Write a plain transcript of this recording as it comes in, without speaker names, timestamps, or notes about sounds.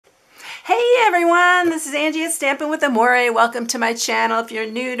Hey everyone, this is Angie at StampingWithAmore. Welcome to my channel. If you're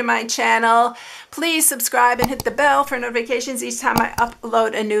new to my channel, please subscribe and hit the bell for notifications each time I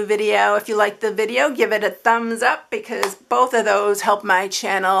upload a new video. If you like the video, give it a thumbs up because both of those help my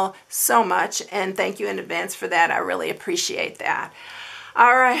channel so much, and thank you in advance for that. I really appreciate that.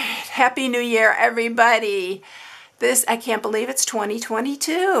 All right, Happy New Year everybody. I can't believe it's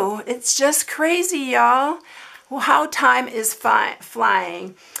 2022. It's just crazy, y'all. Well, how time is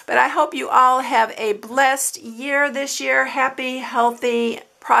flying. But I hope you all have a blessed year this year. Happy, healthy,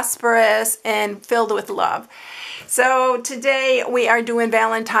 prosperous, and filled with love. So today we are doing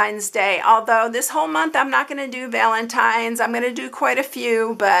Valentine's Day. Although this whole month I'm not going to do Valentine's. I'm going to do quite a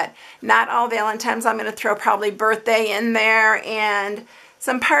few, but not all Valentine's. I'm going to throw probably birthday in there and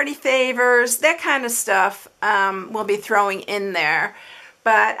some party favors, that kind of stuff we'll be throwing in there.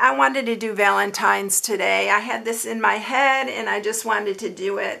 But I wanted to do Valentine's today. I had this in my head and I just wanted to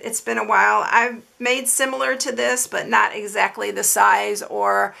do it. It's been a while. I've made similar to this, but not exactly the size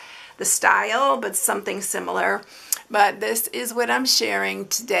or the style, but something similar. But this is what I'm sharing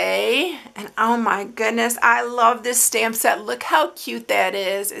today. And oh my goodness, I love this stamp set. Look how cute that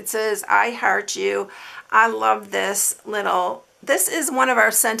is. It says, I heart you. I love this little... This is one of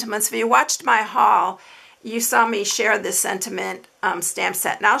our sentiments. If you watched my haul, you saw me share this sentiment stamp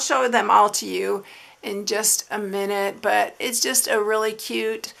set. And I'll show them all to you in just a minute. But it's just a really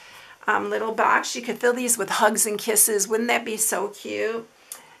cute little box. You could fill these with hugs and kisses. Wouldn't that be so cute?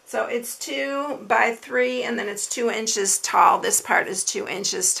 So it's 2 by 3 and then it's 2 inches tall. This part is 2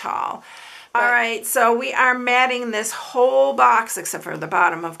 inches tall. All right, so we are matting this whole box, except for the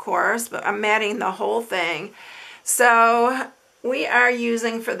bottom, of course. But I'm matting the whole thing. So... we are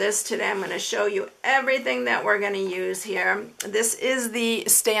using for this today, I'm going to show you everything that we're going to use here. This is the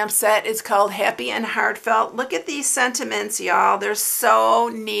stamp set. It's called Happy and Heartfelt. Look at these sentiments, y'all. They're so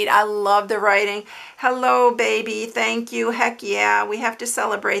neat. I love the writing. Hello, baby. Thank you. Heck yeah. We have to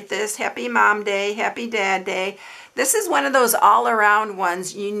celebrate this. Happy Mom Day. Happy Dad Day. This is one of those all-around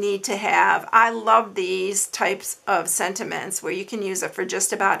ones you need to have. I love these types of sentiments where you can use it for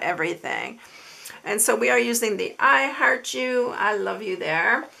just about everything. And so we are using the I heart you, I love you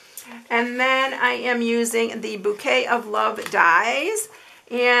there. And then I am using the Bouquet of Love dies.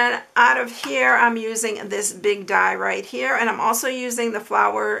 And out of here, I'm using this big die right here. And I'm also using the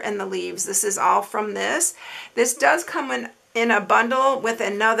flower and the leaves. This is all from this. This does come in a bundle with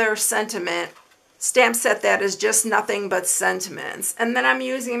another sentiment stamp set that is just nothing but sentiments. And then I'm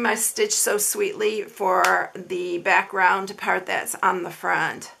using my Stitch So Sweetly for the background part that's on the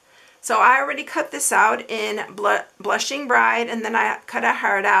front. So I already cut this out in Blushing Bride, and then I cut a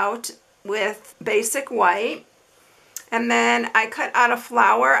heart out with Basic White. And then I cut out a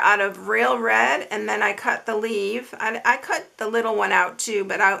flower out of Real Red, and then I cut the leaf. I cut the little one out too,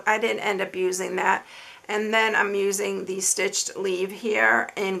 but I didn't end up using that. And then I'm using the stitched leaf here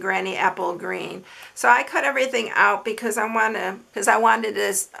in Granny Apple Green. So I cut everything out because I wanted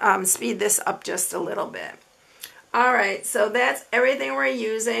to speed this up just a little bit. Alright, so that's everything we're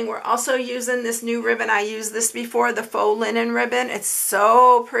using. We're also using this new ribbon. I used this before, the faux linen ribbon. It's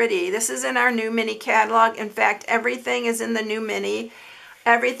so pretty. This is in our new mini catalog. In fact, everything is in the new mini.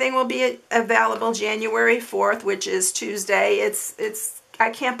 Everything will be available January 4th, which is Tuesday. I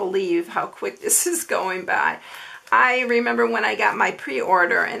can't believe how quick this is going by. I remember when I got my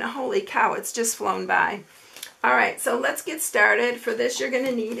pre-order, and holy cow, it's just flown by. Alright, so let's get started. For this, you're going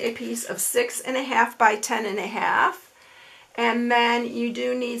to need a piece of 6.5 by 10.5. And then you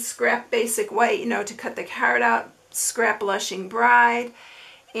do need scrap Basic White, to cut the card out, scrap Blushing Bride,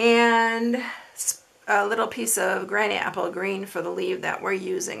 and a little piece of Granny Apple Green for the leaf that we're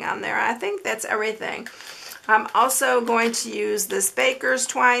using on there. I think that's everything. I'm also going to use this Baker's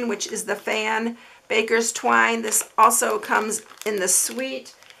Twine, which is the fan Baker's Twine. This also comes in the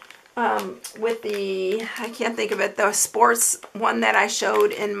sweet with the, I can't think of it, the sports one that I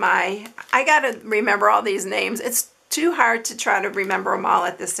showed in my, I gotta remember all these names. It's too hard to try to remember them all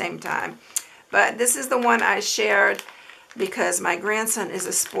at the same time. But this is the one I shared because my grandson is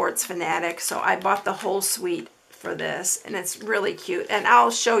a sports fanatic, so I bought the whole suite for this, and it's really cute, and I'll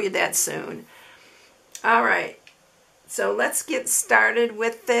show you that soon. Alright, so let's get started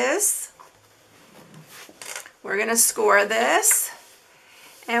with this. We're going to score this.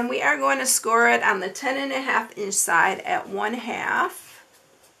 And we are going to score it on the 10.5 inch side at 1/2,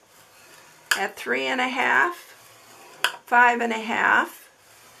 at 3.5, 5.5,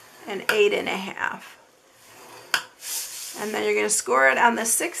 and 8.5. And then you're going to score it on the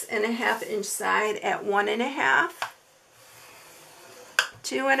 6.5 inch side at 1.5,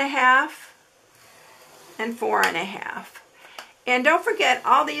 2.5, and 4.5. And don't forget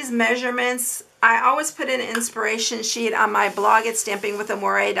all these measurements. I always put in an inspiration sheet on my blog at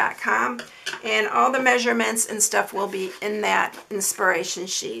stampingwithamore.com, and all the measurements and stuff will be in that inspiration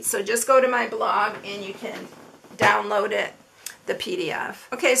sheet. So just go to my blog and you can download it, the PDF.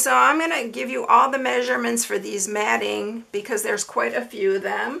 Okay, so I'm going to give you all the measurements for these matting because there's quite a few of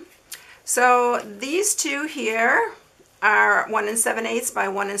them. So these two here are 1 7/8 by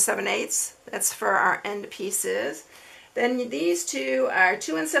 1 7/8. That's for our end pieces. Then these two are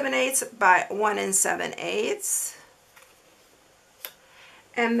 2 7/8 by 1 7/8.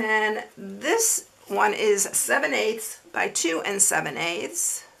 And then this one is 7/8 by 2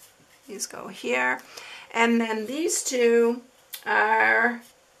 7/8. These go here. And then these two are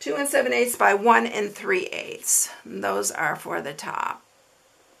 2 7/8 by 1 3/8. Those are for the top.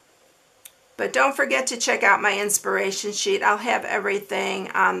 But don't forget to check out my inspiration sheet. I'll have everything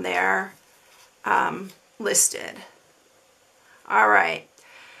on there listed. All right.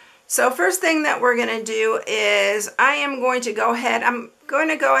 So first thing that we're going to do is I'm going to go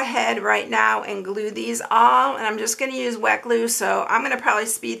ahead right now and glue these all, and I'm just going to use wet glue. So I'm going to probably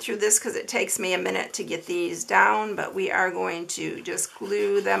speed through this because it takes me a minute to get these down, but we are going to just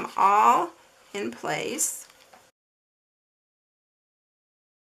glue them all in place.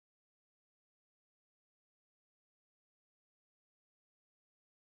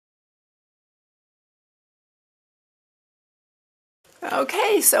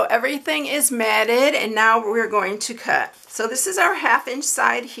 Okay, so everything is matted, and now we're going to cut. So this is our 1/2 inch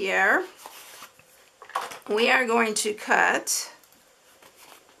side here. We are going to cut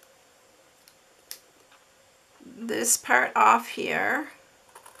this part off here.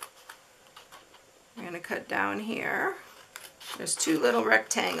 We're going to cut down here. There's two little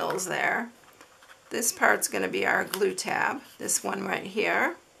rectangles there. This part's going to be our glue tab, this one right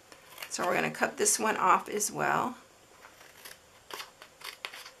here. So we're going to cut this one off as well.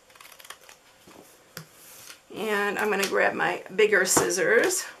 And I'm going to grab my bigger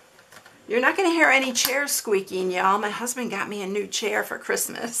scissors. You're not going to hear any chairs squeaking, y'all. My husband got me a new chair for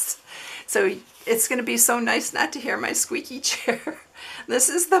Christmas. So it's going to be so nice not to hear my squeaky chair. This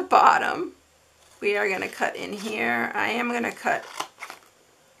is the bottom. We are going to cut in here. I am going to cut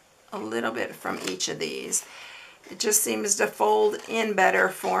a little bit from each of these. It just seems to fold in better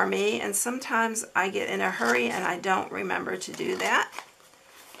for me. And sometimes I get in a hurry and I don't remember to do that.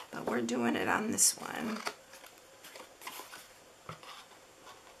 But we're doing it on this one.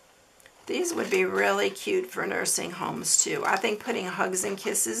 These would be really cute for nursing homes too. I think putting hugs and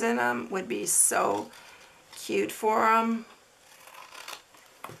kisses in them would be so cute for them.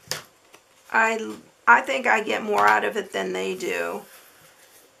 I think I get more out of it than they do.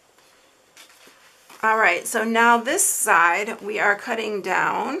 All right, so now this side we are cutting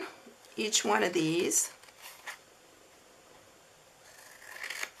down each one of these.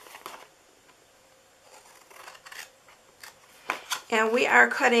 And we are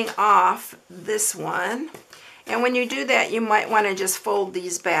cutting off this one. And when you do that, you might want to just fold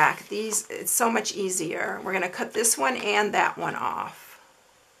these back. It's so much easier. We're going to cut this one and that one off.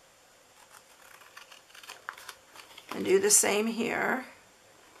 And do the same here.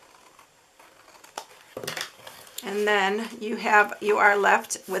 And then you are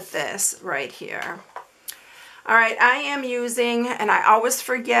left with this right here. All right, I am using, and I always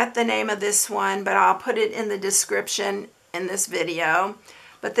forget the name of this one, but I'll put it in the description in this video.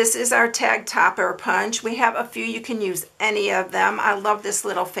 But this is our tag topper punch. We have a few. You can use any of them. I love this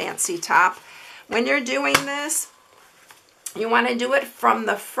little fancy top. When you're doing this, you want to do it from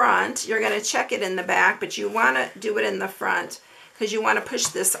the front. You're going to check it in the back, but you want to do it in the front because you want to push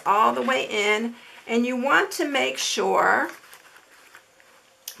this all the way in, and you want to make sure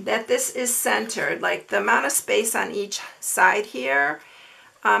that this is centered, like the amount of space on each side here.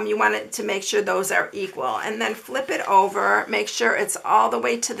 You want it to make sure those are equal, and then flip it over, make sure it's all the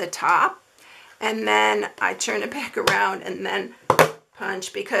way to the top, and then I turn it back around and then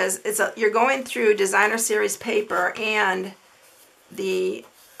punch, because you're going through designer series paper and the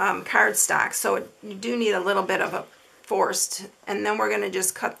cardstock, so you do need a little bit of a force, and then we're going to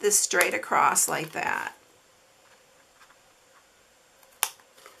just cut this straight across like that,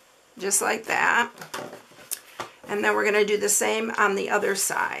 just like that. And then we're going to do the same on the other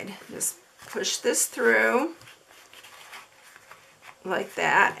side. Just push this through like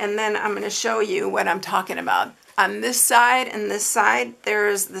that. And then I'm going to show you what I'm talking about. On this side and this side,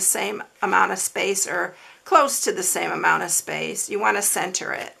 there's the same amount of space, or close to the same amount of space. You want to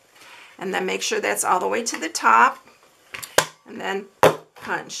center it. And then make sure that's all the way to the top. And then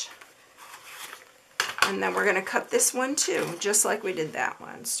punch. And then we're going to cut this one too, just like we did that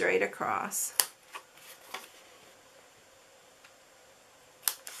one, straight across.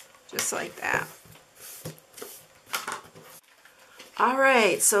 just like that. All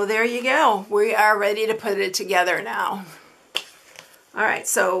right, so there you go. We are ready to put it together now. All right,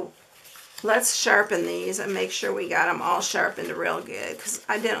 so let's sharpen these and make sure we got them all sharpened real good, because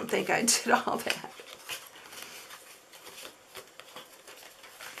I didn't think I did all that.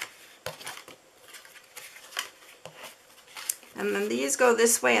 And then these go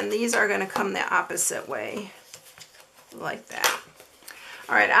this way, and these are going to come the opposite way, like that.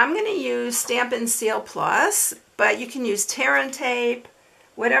 All right, I'm going to use Stampin' Seal Plus, but you can use tear and tape,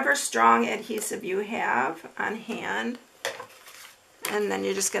 whatever strong adhesive you have on hand. And then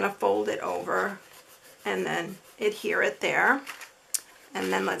you're just going to fold it over and then adhere it there.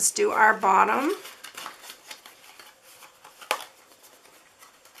 And then let's do our bottom.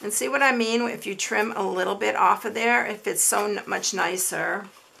 And see what I mean if you trim a little bit off of there, if it's so much nicer.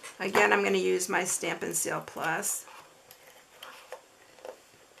 Again, I'm going to use my Stampin' Seal Plus.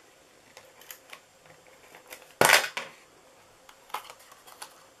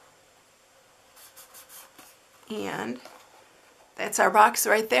 And that's our box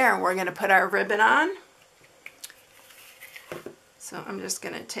right there. We're going to put our ribbon on. So I'm just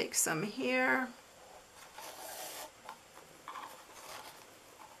going to take some here.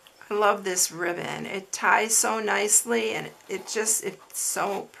 I love this ribbon. It ties so nicely, and it's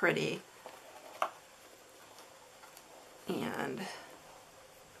so pretty. And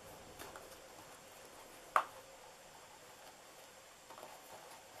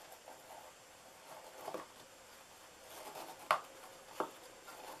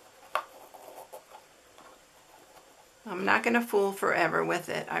I'm not going to fool forever with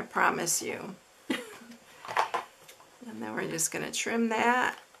it, I promise you. And then we're just going to trim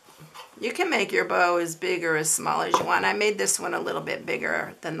that. You can make your bow as big or as small as you want. I made this one a little bit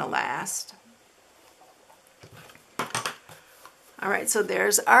bigger than the last. All right, so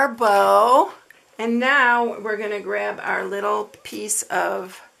there's our bow. And now we're going to grab our little piece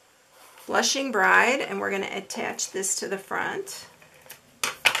of Blushing Bride, and we're going to attach this to the front.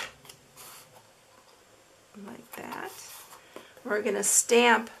 Like that. We're going to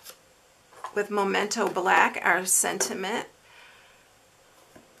stamp with Memento Black our sentiment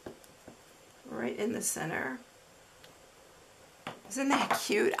right in the center. Isn't that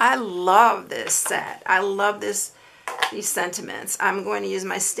cute? I love this set. I love these sentiments. I'm going to use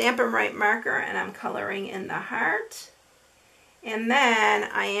my Stampin' Right marker, and I'm coloring in the heart. And then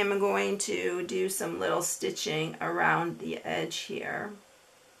I am going to do some little stitching around the edge here.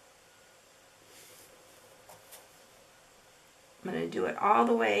 I'm going to do it all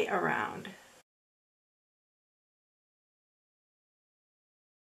the way around.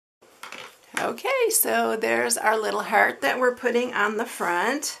 Okay, so there's our little heart that we're putting on the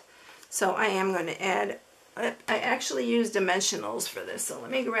front. So I am going to add, I actually use dimensionals for this, so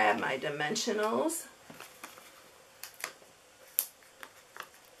let me grab my dimensionals.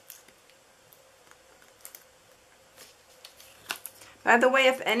 By the way,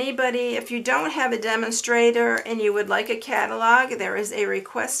 if you don't have a demonstrator and you would like a catalog, there is a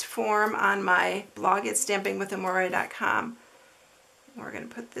request form on my blog at StampingWithAmore.com. We're going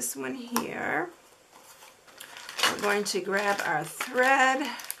to put this one here. We're going to grab our thread,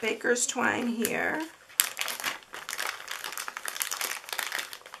 baker's twine here.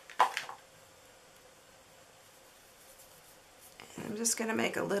 And I'm just going to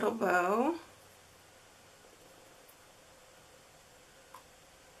make a little bow.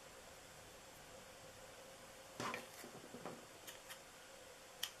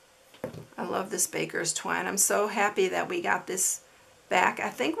 I love this baker's twine. I'm so happy that we got this back. I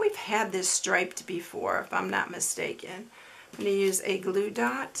think we've had this striped before, if I'm not mistaken. I'm going to use a glue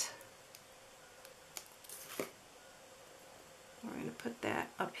dot. We're going to put that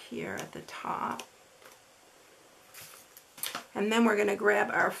up here at the top. And then we're going to grab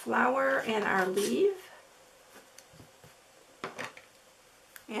our flower and our leaf.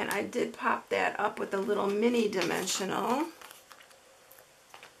 And I did pop that up with a little mini dimensional.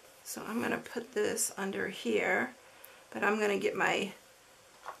 So I'm going to put this under here, but I'm going to get my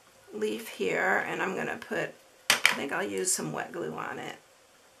leaf here, and I'm going to put, I think I'll use some wet glue on it.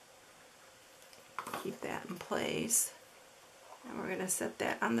 Keep that in place. And we're going to set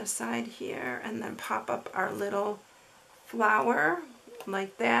that on the side here, and then pop up our little flower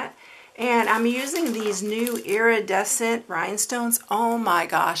like that. And I'm using these new iridescent rhinestones. Oh my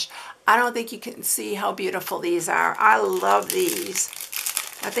gosh, I don't think you can see how beautiful these are. I love these.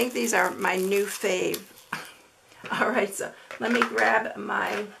 I think these are my new fave. All right, so let me grab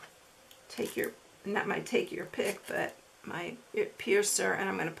my take your pick, but my piercer, and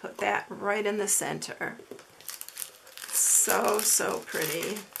I'm going to put that right in the center. So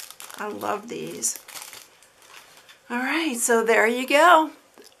pretty. I love these. All right, so there you go.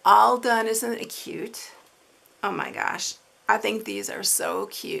 All done. Isn't it cute? Oh my gosh. I think these are so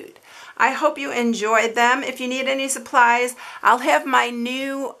cute. I hope you enjoyed them. If you need any supplies, I'll have my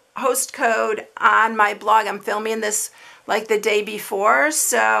new host code on my blog. I'm filming this like the day before,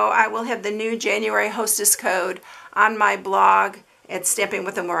 so I will have the new January hostess code on my blog at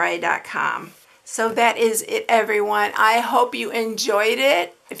StampingWithAmore.com. So that is it, everyone. I hope you enjoyed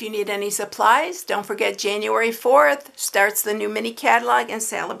it. If you need any supplies, don't forget January 4th starts the new mini catalog and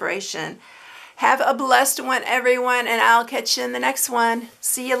celebration. Have a blessed one, everyone, and I'll catch you in the next one.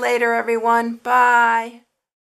 See you later, everyone. Bye.